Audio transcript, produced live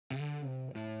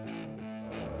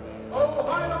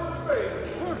Ohio State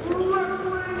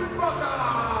Wrestling Buckeyes.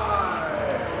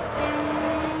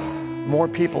 More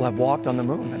people have walked on the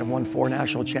moon that have won 4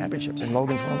 national championships, and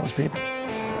Logan's one of those people.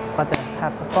 It's about to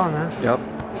have some fun, man. Yep.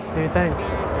 Do your thing.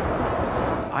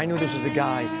 I knew this was the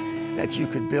guy that you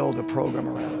could build a program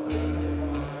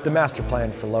around. The master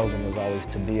plan for Logan was always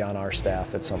to be on our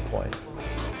staff at some point.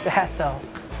 So,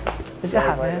 good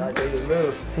job, man. I did your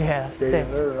move. Yeah, Did sick.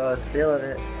 your move. I was feeling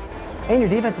it. And your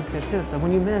defense is good too, so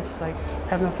when you miss, like,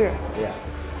 have no fear. Yeah.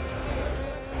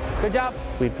 Good job.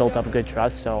 We've built up a good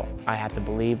trust, so I have to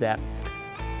believe that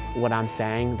what I'm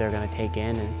saying, they're gonna take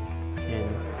in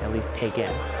and at least take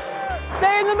in.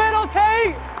 Stay in the middle,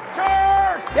 Tate!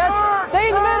 Sure! Yes, stay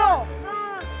in the middle!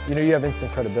 You know, you have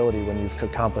instant credibility when you've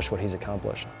accomplished what he's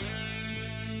accomplished.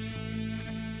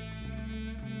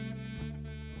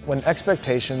 When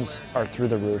expectations are through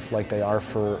the roof like they are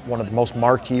for one of the most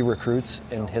marquee recruits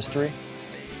in history,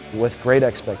 with great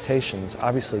expectations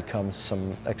obviously comes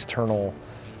some external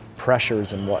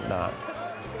pressures and whatnot.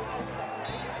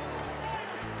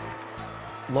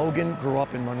 Logan grew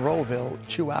up in Monroeville,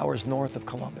 2 hours north of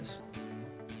Columbus.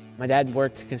 My dad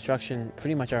worked construction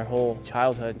pretty much our whole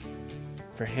childhood.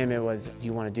 For him, it was,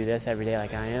 you want to do this every day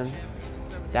like I am?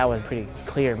 That was pretty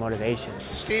clear motivation.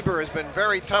 Stieber has been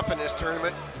very tough in this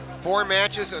tournament. 4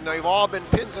 matches, and they've all been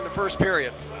pins in the first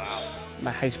period. Wow.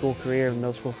 My high school career,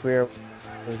 middle school career,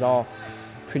 it was all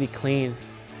pretty clean.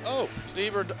 Oh,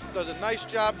 Stieber does a nice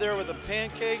job there with the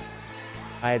pancake.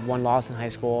 I had 1 loss in high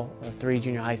school, 3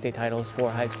 junior high state titles,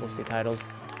 4 high school state titles.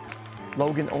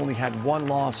 Logan only had 1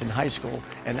 loss in high school,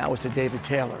 and that was to David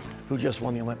Taylor, who just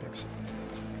won the Olympics.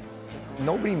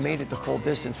 Nobody made it the full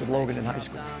distance with Logan in high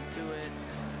school.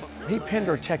 He pinned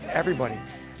or teched everybody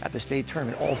at the state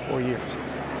tournament all 4 years.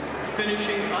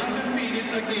 Finishing undefeated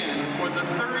again for the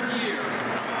 3rd year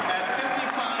at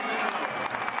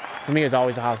 55-0. For me, it was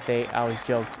always Ohio State. I always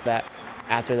joked that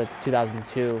after the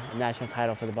 2002 national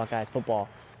title for the Buckeyes football,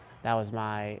 that was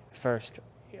my first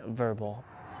verbal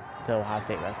to Ohio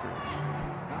State wrestling.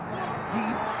 That's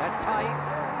deep, that's tight.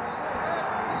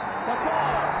 The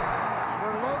fall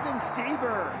for Logan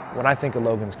Stieber. When I think of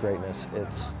Logan's greatness,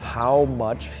 it's how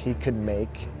much he could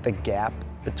make the gap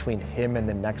between him and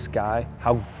the next guy,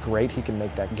 how great he can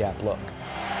make that gap look.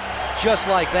 Just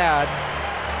like that,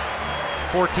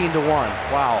 14-1,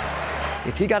 wow.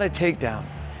 If he got a takedown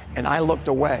and I looked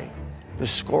away, the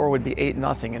score would be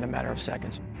 8-0 in a matter of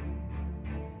seconds.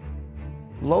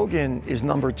 Logan is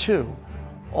number 2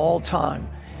 all time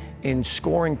in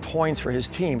scoring points for his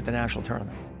team at the national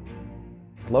tournament.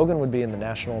 Logan would be in the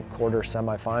national quarter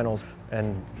semifinals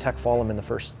and Tech fall him in the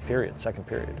first period, second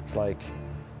period. It's like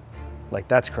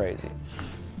that's crazy.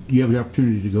 You have the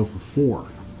opportunity to go for 4.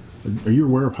 Are you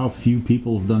aware of how few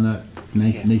people have done that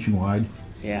nationwide?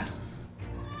 Yeah.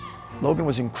 Logan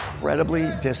was incredibly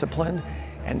disciplined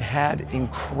and had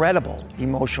incredible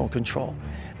emotional control.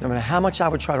 No matter how much I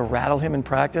would try to rattle him in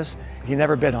practice, he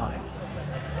never bit on it.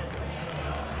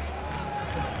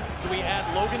 Do we add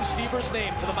Logan Stieber's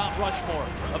name to the Mount Rushmore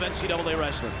of NCAA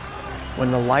wrestling?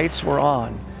 When the lights were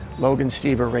on, Logan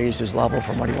Stieber raised his level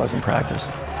from what he was in practice.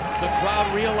 The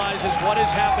crowd realizes what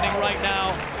is happening right now.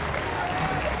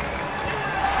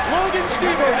 Logan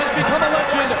Stieber has become a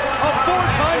legend, a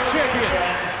 4-time champion.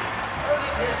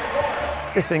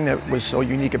 The thing that was so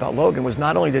unique about Logan was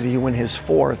not only did he win his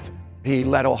 4th, he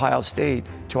led Ohio State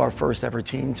to our first ever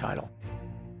team title.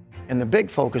 And the big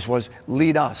focus was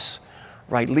lead us,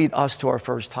 right? Lead us to our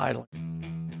first title.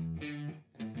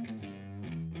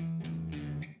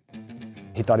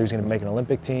 He thought he was going to make an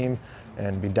Olympic team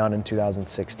and be done in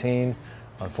 2016.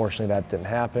 Unfortunately, that didn't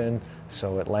happen,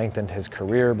 so it lengthened his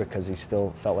career because he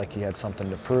still felt like he had something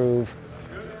to prove.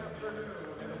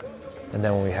 And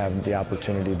then when we had the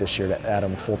opportunity this year to add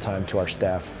him full-time to our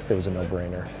staff, it was a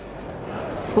no-brainer.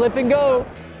 Slip and go.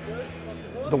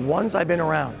 The ones I've been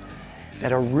around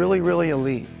that are really, really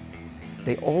elite,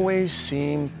 they always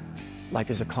seem like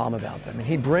there's a calm about them, and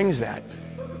he brings that.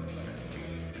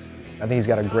 I think he's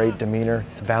got a great demeanor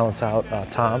to balance out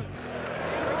Tom.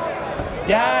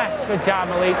 Yes, good job,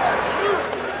 Malik.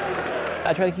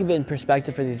 I try to keep it in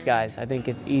perspective for these guys. I think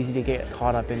it's easy to get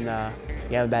caught up in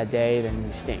you have a bad day, then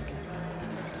you stink.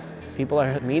 People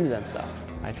are mean to themselves.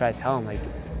 I try to tell them, like,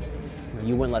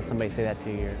 you wouldn't let somebody say that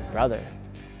to your brother,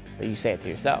 but you say it to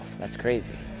yourself. That's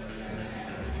crazy.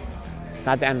 It's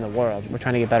not the end of the world. We're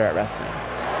trying to get better at wrestling.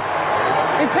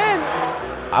 He's pinned!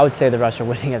 I would say the rusher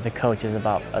winning as a coach is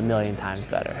about 1,000,000 times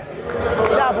better.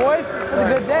 Good job, boys.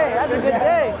 That's a good day. That's a good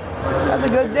day. That's a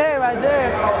good day right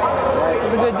there.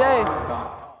 That's a good day.